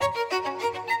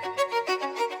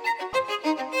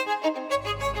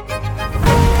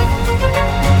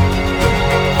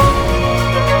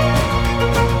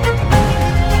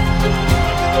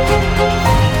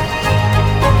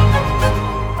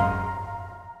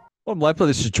Well, Michael,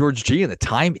 this is George G, and the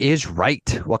time is right.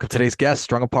 Welcome to today's guest,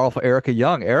 strong and powerful Erica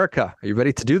Young. Erica, are you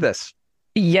ready to do this?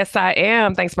 Yes, I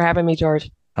am. Thanks for having me, George.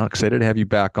 I'm excited to have you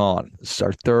back on. This is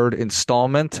our third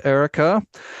installment, Erica.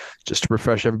 Just to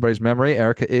refresh everybody's memory,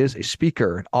 Erica is a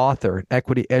speaker, an author, an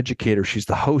equity educator. She's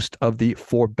the host of the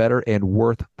For Better and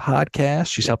Worth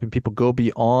podcast. She's helping people go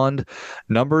beyond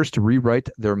numbers to rewrite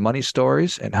their money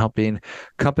stories and helping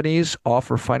companies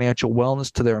offer financial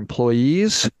wellness to their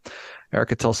employees.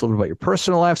 Erica, tell us a little bit about your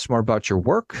personal life, some more about your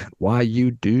work, why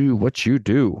you do what you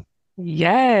do.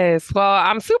 Yes. Well,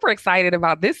 I'm super excited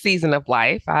about this season of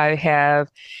life. I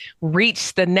have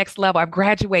reached the next level. I've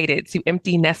graduated to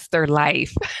empty nester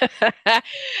life.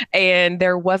 And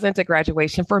there wasn't a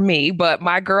graduation for me, but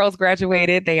my girls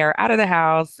graduated. They are out of the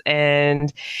house.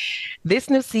 And this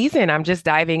new season, I'm just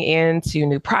diving into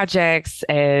new projects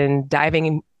and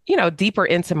diving deeper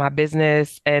into my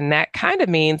business. And that kind of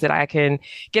means that I can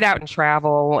get out and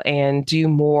travel and do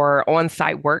more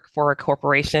on-site work for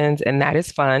corporations. And that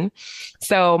is fun.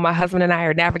 So my husband and I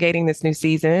are navigating this new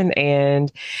season,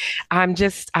 and I'm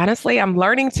just honestly, I'm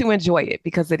learning to enjoy it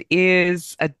because it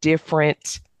is a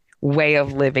different way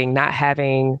of living, not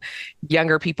having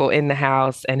younger people in the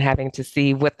house and having to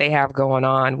see what they have going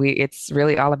on. It's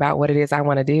really all about what it is I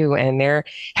want to do, and they're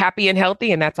happy and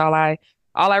healthy, and that's all I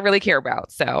really care about.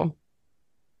 So,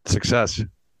 Success.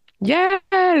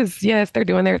 yes, yes, they're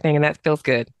doing their thing, and that feels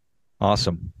good.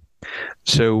 Awesome.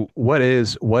 So what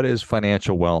is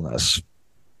financial wellness?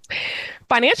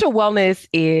 Financial wellness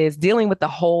is dealing with the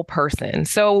whole person.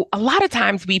 So, a lot of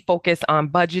times we focus on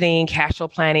budgeting, cash flow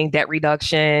planning, debt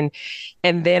reduction,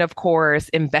 and then, of course,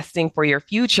 investing for your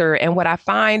future. And what I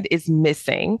find is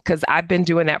missing, because I've been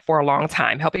doing that for a long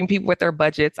time, helping people with their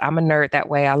budgets. I'm a nerd that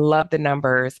way. I love the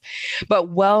numbers,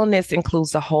 but wellness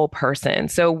includes the whole person.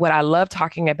 So, what I love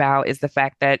talking about is the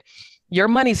fact that your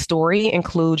money story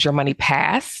includes your money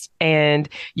past and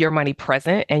your money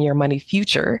present and your money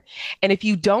future. And if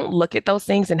you don't look at those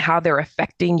things and how they're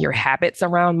affecting your habits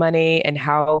around money and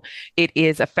how it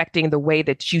is affecting the way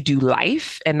that you do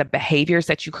life and the behaviors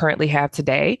that you currently have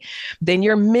today, then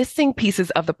you're missing pieces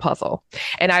of the puzzle.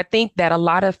 And I think that a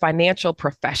lot of financial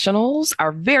professionals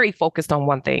are very focused on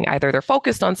one thing. Either they're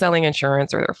focused on selling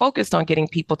insurance or they're focused on getting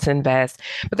people to invest,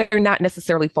 but they're not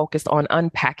necessarily focused on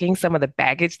unpacking some of the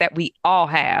baggage that we all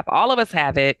have. All of us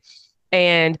have it.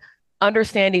 And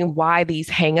understanding why these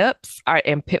hangups are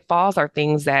and pitfalls are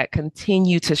things that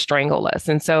continue to strangle us.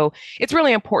 And so it's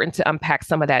really important to unpack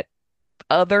some of that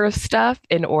other stuff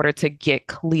in order to get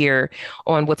clear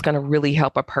on what's going to really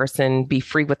help a person be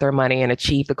free with their money and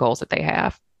achieve the goals that they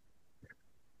have.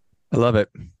 I love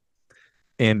it.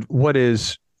 And what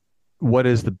is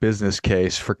the business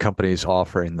case for companies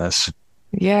offering this?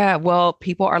 Yeah, well,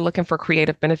 people are looking for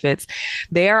creative benefits.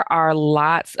 There are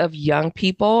lots of young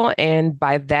people, and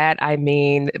by that I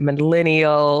mean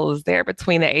millennials. They're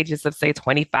between the ages of, say,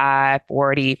 25,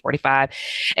 40, 45,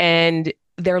 and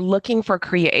they're looking for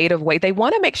creative way. They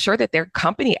want to make sure that their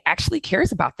company actually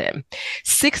cares about them.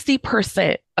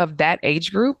 60% of that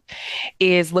age group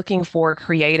is looking for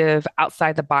creative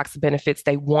outside the box benefits.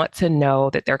 They want to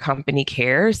know that their company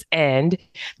cares, and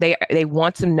they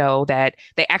want to know that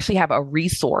they actually have a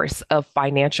resource of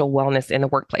financial wellness in the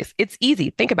workplace. It's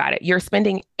easy. Think about it. You're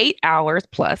spending 8 hours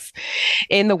plus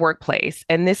in the workplace,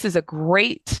 and this is a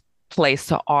great place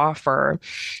to offer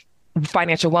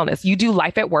financial wellness. You do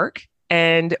life at work,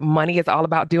 and money is all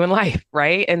about doing life,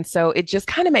 right? And so it just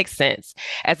kind of makes sense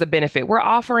as a benefit. We're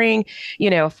offering,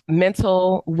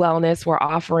 mental wellness, we're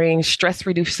offering stress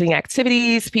reducing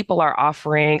activities, people are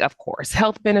offering, of course,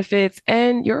 health benefits,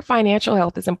 and your financial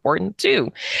health is important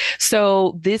too.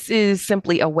 So this is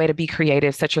simply a way to be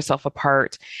creative, set yourself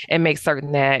apart, and make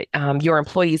certain that your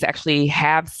employees actually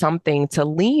have something to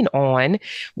lean on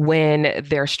when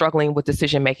they're struggling with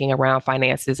decision making around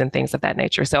finances and things of that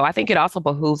nature. So I think it also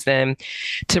behooves them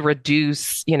to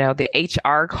reduce, the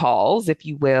HR calls, if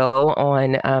you will,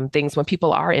 on things when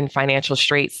people are in financial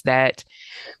straits that,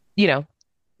 you know,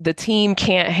 the team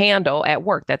can't handle at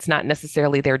work. That's not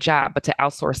necessarily their job, but to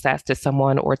outsource that to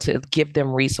someone or to give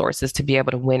them resources to be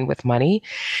able to win with money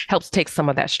helps take some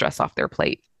of that stress off their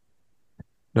plate.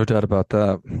 No doubt about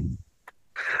that.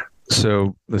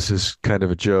 So this is kind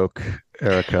of a joke,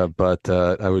 Erica, but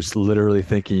I was literally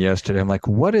thinking yesterday, I'm like,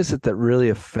 what is it that really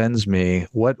offends me?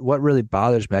 What really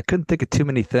bothers me? I couldn't think of too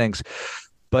many things,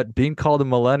 but being called a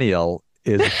millennial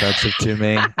is offensive to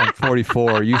me. I'm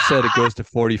 44. You said it goes to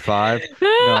 45.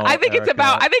 I No, think it's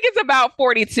about Erica. I think it's about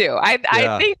 42. I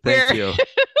Yeah, think thank we're you.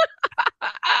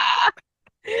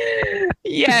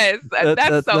 Yes, That, that's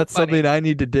that so that's something funny. I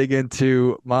need to dig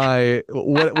into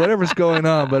whatever's going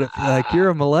on. But if like you're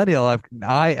a millennial,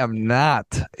 I am not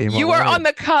a You are on millennial.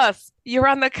 the cusp. You're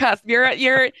on the cusp.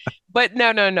 But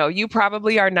no, no, no. You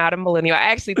probably are not a millennial. I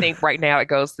actually think right now it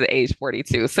goes to the age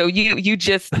 42. So you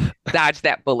just dodged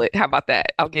that bullet. How about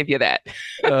that? I'll give you that.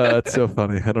 It's so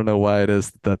funny. I don't know why it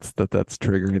is that's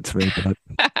triggering to me,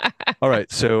 but all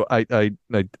right. So I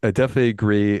definitely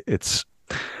agree. It's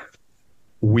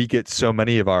we get so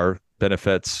many of our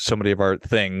benefits, so many of our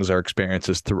things, our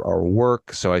experiences through our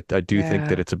work. So I do think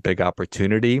that Yeah. it's a big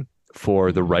opportunity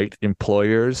for the Mhm. right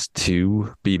employers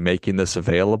to be making this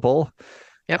available.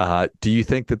 Yep. Do you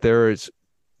think that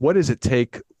what does it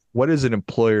take? What does an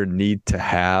employer need to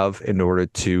have in order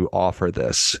to offer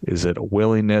this? Is it a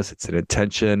willingness? It's an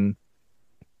intention?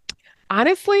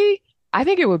 Honestly, I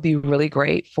think it would be really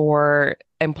great for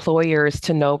employers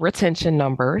to know retention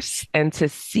numbers and to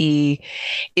see,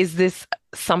 is this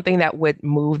something that would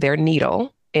move their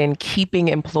needle in keeping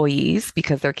employees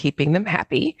because they're keeping them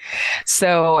happy?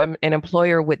 So an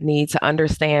employer would need to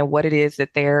understand what it is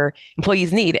that their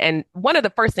employees need. And one of the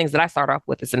first things that I start off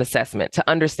with is an assessment to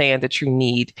understand the true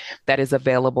need that is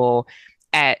available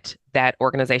at that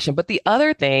organization. But the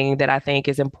other thing that I think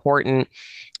is important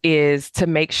is to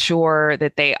make sure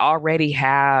that they already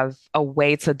have a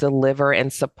way to deliver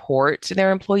and support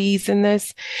their employees in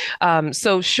this.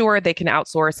 So, sure, they can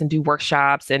outsource and do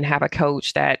workshops and have a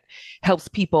coach that helps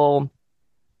people,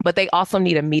 but they also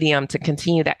need a medium to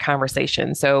continue that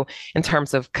conversation. So, in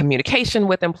terms of communication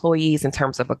with employees, in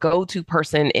terms of a go-to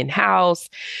person in-house,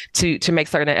 to make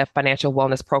certain that a financial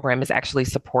wellness program is actually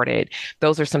supported.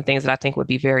 Those are some things that I think would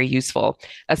be very useful.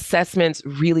 Assessments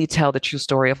really tell the true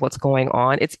story of what's going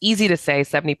on. It's easy to say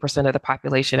 70% of the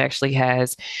population actually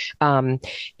has, um,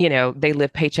 they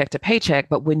live paycheck to paycheck,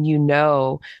 but when you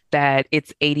know that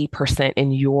it's 80%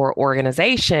 in your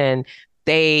organization,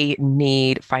 they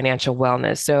need financial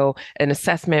wellness. So an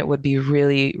assessment would be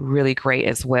really, really great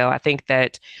as well. I think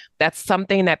that that's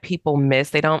something that people miss.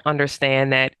 They don't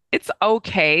understand that it's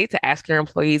okay to ask your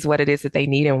employees what it is that they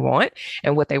need and want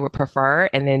and what they would prefer,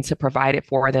 and then to provide it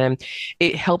for them.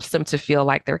 It helps them to feel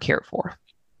like they're cared for.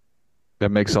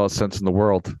 That makes all the sense in the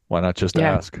world. Why not just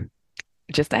Yeah. ask?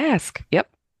 Just ask. Yep.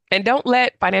 And don't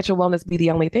let financial wellness be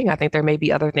the only thing. I think there may be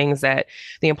other things that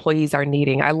the employees are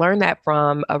needing. I learned that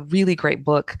from a really great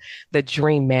book, The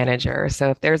Dream Manager. So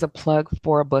if there's a plug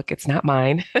for a book, it's not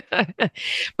mine.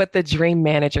 But The Dream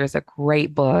Manager is a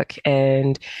great book.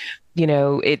 And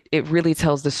it really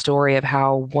tells the story of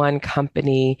how one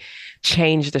company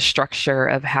changed the structure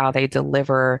of how they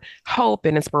deliver hope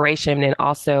and inspiration, and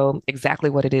also exactly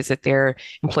what it is that their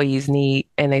employees need.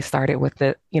 And they started with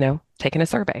taking a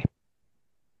survey.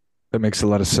 That makes a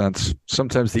lot of sense.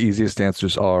 Sometimes the easiest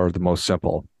answers are the most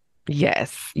simple.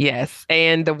 Yes, yes.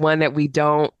 And the one that we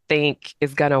don't think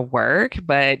is gonna work,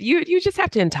 but you just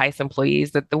have to entice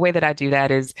employees. The way that I do that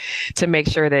is to make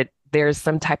sure that there's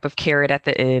some type of carrot at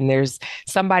the end. There's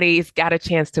somebody's got a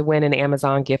chance to win an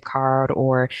Amazon gift card,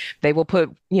 or they will put,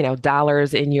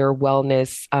 dollars in your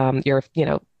wellness, your,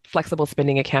 flexible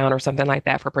spending account or something like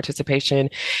that for participation.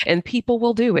 And people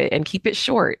will do it and keep it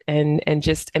short and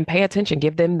pay attention,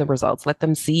 give them the results, let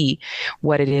them see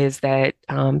what it is that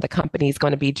the company is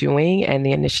going to be doing and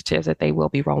the initiatives that they will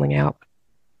be rolling out.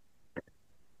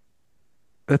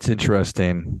 That's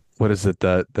interesting. What is it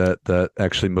that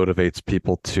actually motivates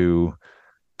people to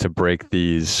break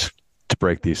these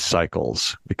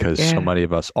cycles? Because so Yeah. many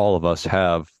of us, all of us,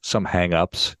 have some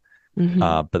hangups, Hmm.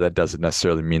 but that doesn't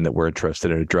necessarily mean that we're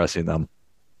interested in addressing them.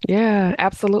 Yeah,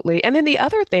 absolutely. And then the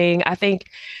other thing I think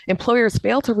employers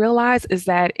fail to realize is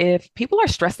that if people are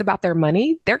stressed about their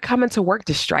money, they're coming to work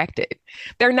distracted.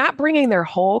 They're not bringing their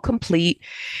whole, complete,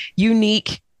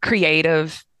 unique,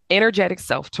 creative, energetic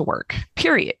self to work,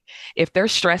 period. If they're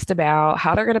stressed about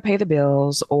how they're going to pay the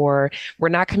bills, or we're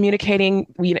not communicating,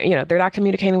 they're not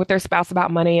communicating with their spouse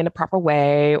about money in a proper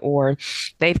way, or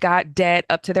they've got debt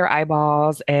up to their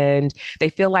eyeballs and they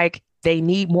feel like they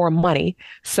need more money.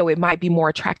 So it might be more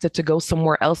attractive to go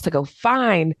somewhere else to go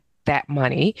find that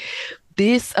money.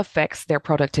 This affects their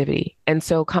productivity. And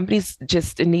so companies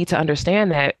just need to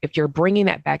understand that if you're bringing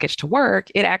that baggage to work,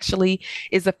 it actually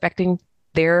is affecting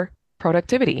their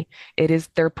productivity. It is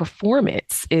their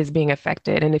performance is being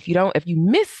affected. And if you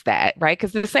miss that, right?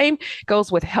 Because the same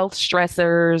goes with health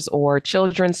stressors or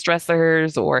children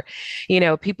stressors, or,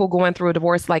 people going through a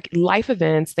divorce, like life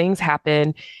events, things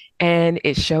happen and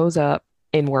it shows up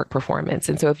in work performance.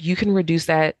 And so if you can reduce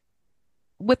that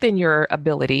within your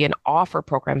ability and offer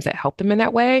programs that help them in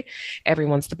that way,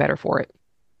 everyone's the better for it.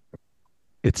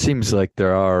 It seems like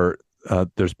there's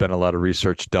been a lot of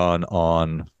research done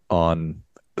on on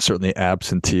certainly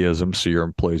absenteeism, so your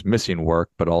employees missing work,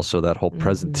 but also that whole Hmm.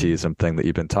 presenteeism thing that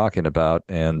you've been talking about.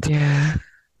 And Yeah.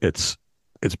 it's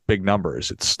it's big numbers.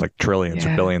 It's like trillions or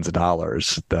Yeah. billions of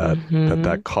dollars that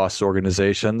Hmm. costs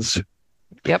organizations.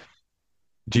 Yep.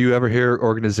 Do you ever hear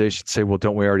organizations say, "Well,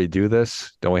 don't we already do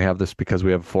this? Don't we have this because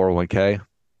we have a 401k?"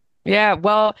 Yeah.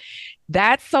 Well,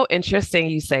 that's so interesting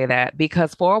you say that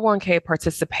because 401k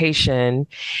participation,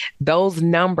 those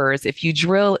numbers, if you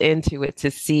drill into it to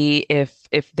see if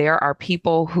there are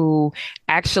people who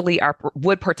actually are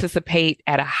would participate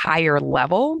at a higher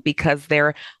level because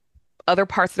their other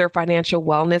parts of their financial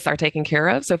wellness are taken care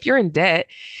of. So if you're in debt,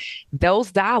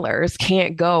 those dollars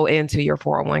can't go into your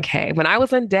 401k. When I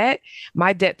was in debt,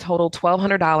 my debt totaled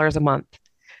 $1,200 a month.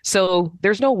 So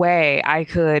there's no way I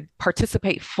could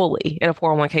participate fully in a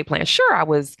 401k plan. Sure, I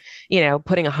was,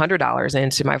 putting $100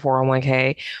 into my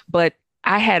 401k, but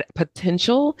I had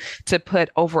potential to put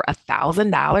over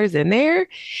 $1,000 in there,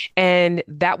 and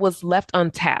that was left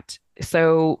untapped.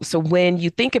 So when you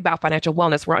think about financial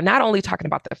wellness, we're not only talking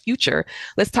about the future,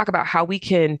 let's talk about how we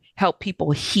can help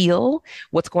people heal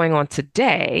what's going on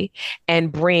today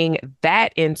and bring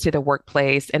that into the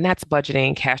workplace. And that's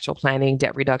budgeting, cash flow planning,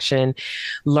 debt reduction,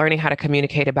 learning how to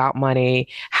communicate about money,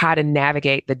 how to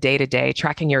navigate the day to day,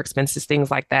 tracking your expenses, things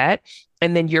like that.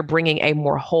 And then you're bringing a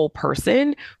more whole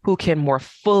person who can more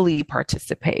fully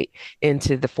participate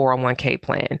into the 401k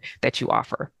plan that you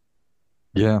offer.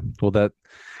 Yeah, well, that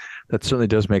certainly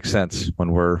does make sense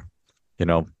when we're, you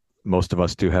know, most of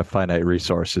us do have finite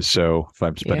resources. So if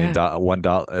I'm spending Yeah.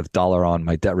 $1 on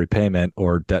my debt repayment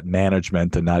or debt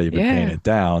management and not even paying Yeah. it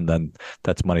down, then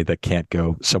that's money that can't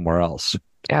go somewhere else.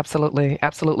 Absolutely,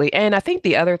 absolutely. And I think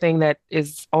the other thing that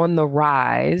is on the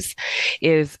rise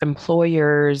is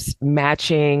employers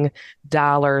matching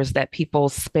dollars that people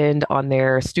spend on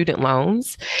their student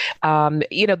loans.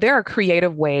 There are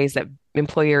creative ways that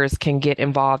employers can get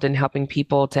involved in helping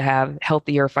people to have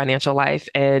healthier financial life.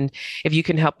 And if you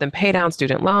can help them pay down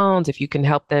student loans, if you can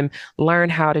help them learn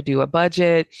how to do a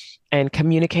budget and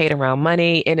communicate around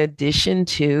money in addition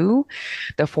to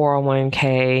the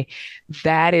 401k,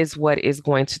 that is what is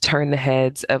going to turn the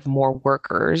heads of more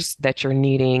workers that you're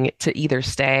needing to either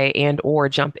stay and or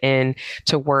jump in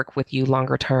to work with you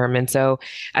longer term. And so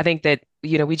I think that,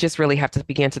 we just really have to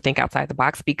begin to think outside the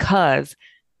box because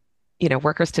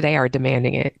workers today are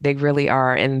demanding it. They really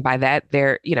are. And by that,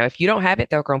 if you don't have it,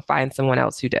 they'll go find someone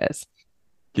else who does.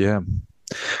 Yeah.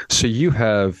 So you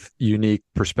have unique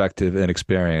perspective and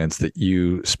experience that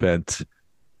you spent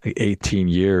like 18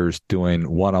 years doing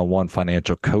one-on-one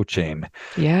financial coaching.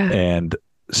 Yeah. And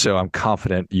so I'm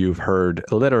confident you've heard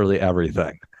literally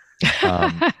everything.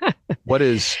 Um, what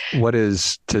is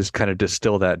to kind of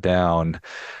distill that down?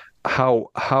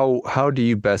 How do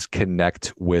you best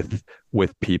connect with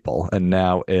people? And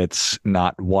now it's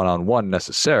not one-on-one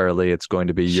necessarily. It's going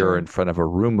to be you're Sure. in front of a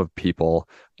room of people.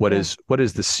 What Yeah. is what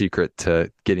is the secret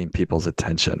to getting people's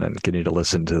attention and getting to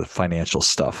listen to the financial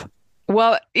stuff?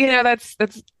 Well, that's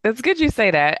good you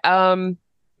say that.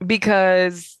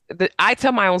 Because I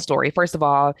tell my own story. First of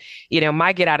all,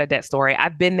 my get out of debt story.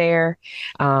 I've been there.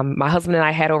 My husband and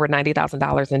I had over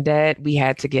 $90,000 in debt. We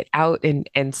had to get out,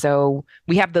 and so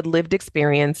we have the lived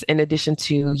experience in addition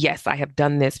to, yes, I have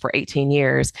done this for 18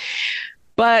 years.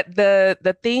 But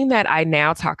the thing that I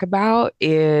now talk about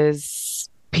is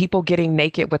people getting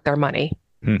naked with their money.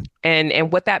 Hmm.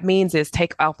 And what that means is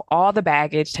take off all the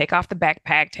baggage, take off the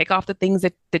backpack, take off the things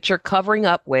that you're covering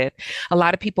up with. A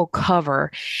lot of people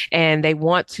cover and they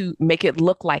want to make it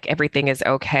look like everything is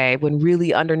okay when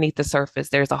really underneath the surface,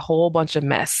 there's a whole bunch of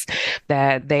mess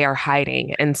that they are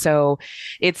hiding. And so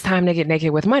it's time to get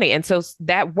naked with money. And so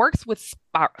that works with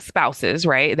spouses,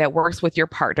 right? That works with your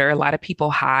partner. A lot of people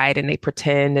hide and they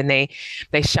pretend and they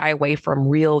shy away from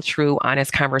real, true,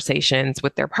 honest conversations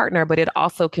with their partner, but it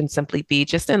also can simply be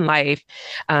just in life.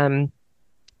 Um,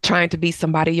 Trying to be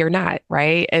somebody you're not,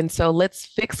 right? And so let's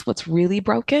fix what's really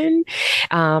broken.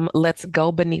 Let's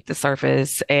go beneath the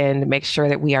surface and make sure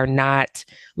that we are not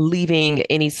leaving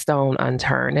any stone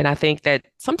unturned. And I think that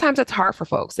sometimes it's hard for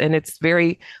folks and it's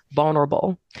very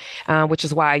vulnerable, which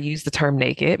is why I use the term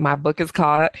naked. My book is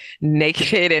called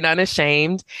Naked and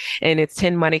Unashamed, and it's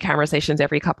 10 money conversations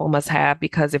every couple must have,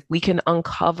 because if we can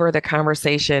uncover the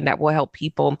conversation that will help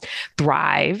people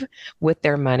thrive with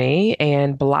their money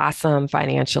and blossom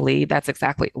financially, that's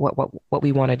exactly what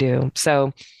we want to do.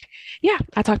 So yeah,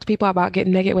 I talk to people about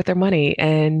getting naked with their money,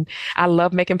 and I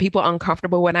love making people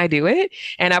uncomfortable when I do it.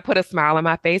 And I put a smile on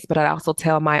my face, but I also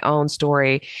tell my own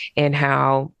story and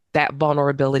how that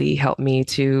vulnerability helped me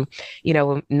to,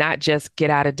 not just get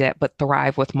out of debt, but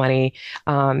thrive with money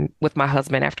with my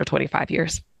husband after 25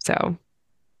 years. So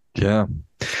Yeah.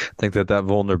 I think that that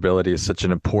vulnerability is such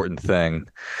an important thing.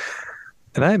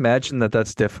 And I imagine that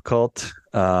that's difficult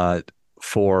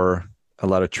for a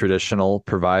lot of traditional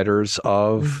providers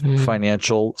of Hmm.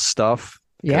 financial stuff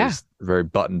Yeah, because very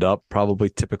buttoned up, probably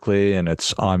typically, and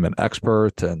it's I'm an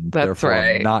expert, and that's therefore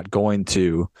right. I'm not Mhm.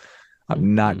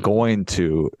 going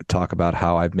to talk about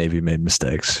how I've maybe made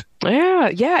mistakes. Yeah,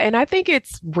 yeah. And I think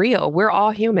it's real. We're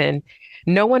all human.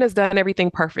 No one has done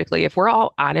everything perfectly. If we're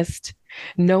all honest,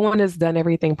 no one has done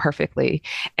everything perfectly.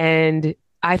 And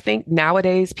I think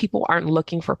nowadays people aren't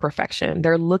looking for perfection.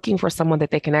 They're looking for someone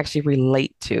that they can actually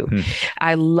relate to. Hmm.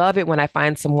 I love it when I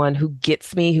find someone who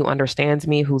gets me, who understands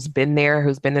me, who's been there,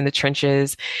 who's been in the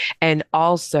trenches, and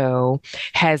also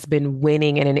has been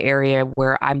winning in an area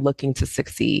where I'm looking to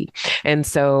succeed. And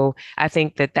so I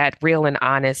think that that real and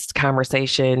honest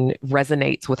conversation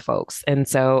resonates with folks. And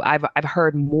so I've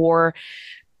heard more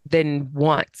than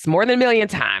once, more than a million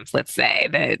times, let's say,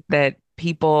 that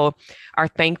people are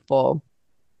thankful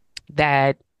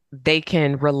that they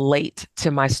can relate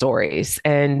to my stories,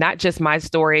 and not just my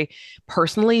story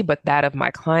personally, but that of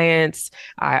my clients.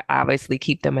 I obviously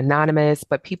keep them anonymous,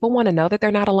 but people want to know that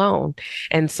they're not alone.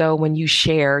 And so when you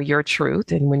share your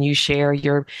truth and when you share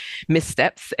your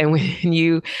missteps and when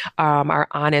you are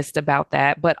honest about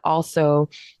that, but also,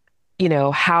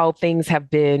 how things have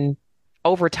been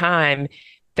over time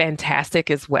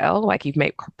fantastic as well. Like you've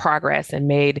made progress and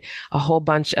made a whole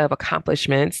bunch of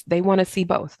accomplishments. They want to see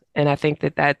both. And I think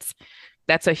that that's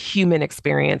a human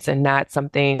experience and not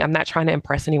something. I'm not trying to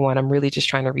impress anyone. I'm really just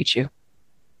trying to reach you.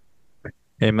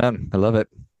 Amen. I love it.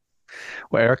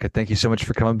 Well, Erica, thank you so much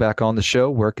for coming back on the show.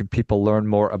 Where can people learn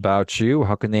more about you?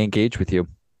 How can they engage with you?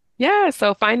 Yeah,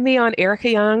 so find me on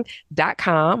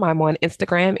ericayoung.com. I'm on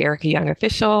Instagram, Erica Young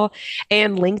Official,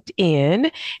 and LinkedIn,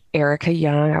 Erica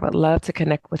Young. I would love to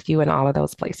connect with you in all of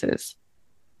those places.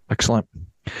 Excellent.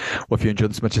 Well, if you enjoyed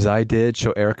this as much as I did,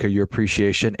 show Erica your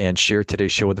appreciation and share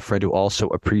today's show with a friend who also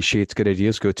appreciates good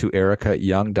ideas. Go to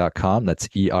ericayoung.com. That's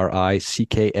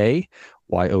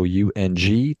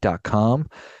ERICKAYOUNG.com.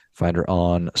 Find her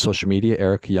on social media,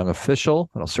 Erica Young Official,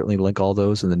 and I'll certainly link all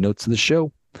those in the notes of the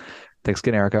show. Thanks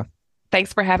again, Erica.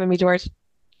 Thanks for having me, George.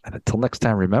 And until next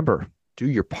time, remember, do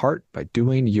your part by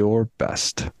doing your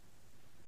best.